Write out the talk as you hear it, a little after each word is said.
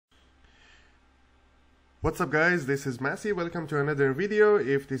What's up guys, this is Massey. Welcome to another video.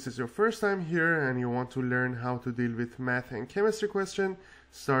 If this is your first time here and you want to learn how to deal with math and chemistry questions,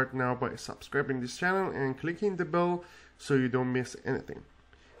 start now by subscribing this channel and clicking the bell so you don't miss anything.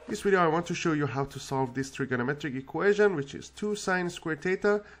 This video I want to show you how to solve this trigonometric equation, which is 2 sine squared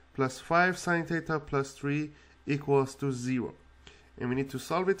theta plus 5 sine theta plus 3 equals to 0. And we need to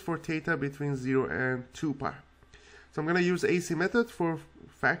solve it for theta between 0 and 2 pi. So I'm going to use AC method for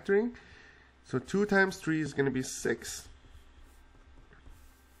factoring. So 2 times 3 is going to be 6.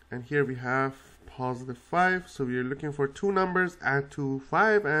 And here we have positive 5. So we are looking for two numbers, add to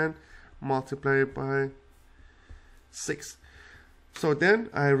 5 and multiply by 6. So then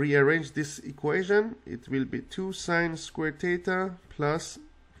I rearrange this equation. It will be 2 sine squared theta plus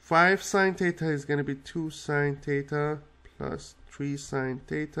 5 sine theta is going to be 2 sine theta plus 3 sine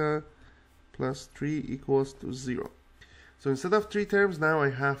theta plus 3 equals to 0. So instead of 3 terms, now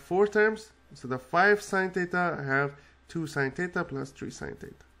I have 4 terms. Instead of 5 sine theta, I have 2 sine theta plus 3 sine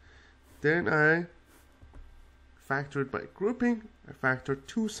theta. Then I factor it by grouping. I factor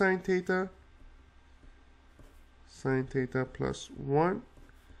 2 sine theta plus 1.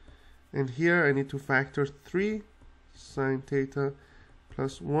 And here I need to factor 3 sine theta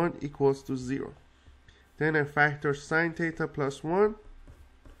plus 1 equals to 0. Then I factor sine theta plus 1.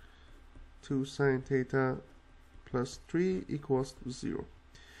 2 sine theta plus 3 equals to 0.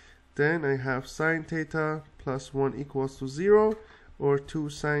 Then I have sine theta plus 1 equals to 0, or 2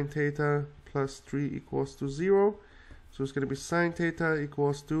 sine theta plus 3 equals to 0. So it's going to be sine theta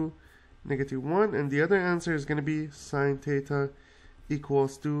equals to negative 1, and the other answer is going to be sine theta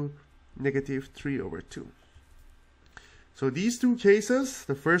equals to negative 3 over 2. So these two cases,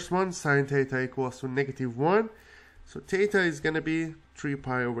 the first one, sine theta equals to negative 1. So theta is going to be 3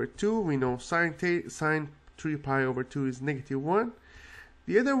 pi over 2. We know sine 3 pi over 2 is negative 1.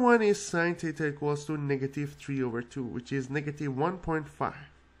 The other one is sine theta equals to negative 3 over 2, which is negative 1.5.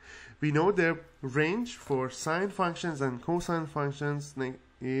 We know the range for sine functions and cosine functions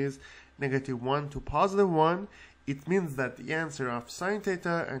is negative 1 to positive 1. It means that the answer of sine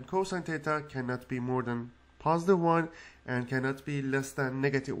theta and cosine theta cannot be more than positive 1 and cannot be less than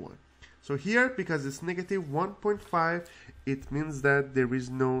negative 1. So here, because it's negative 1.5, it means that there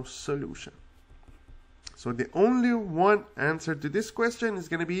is no solution. So the only one answer to this question is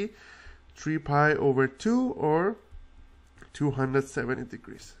going to be 3 pi over 2 or 270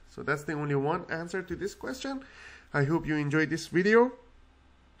 degrees. So that's the only one answer to this question. I hope you enjoyed this video.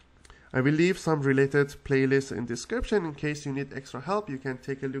 I will leave some related playlists in description. In case you need extra help, you can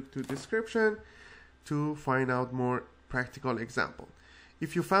take a look to description to find out more practical example.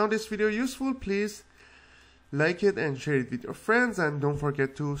 If you found this video useful, please like it and share it with your friends, and don't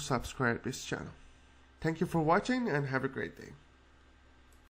forget to subscribe this channel. Thank you for watching and have a great day.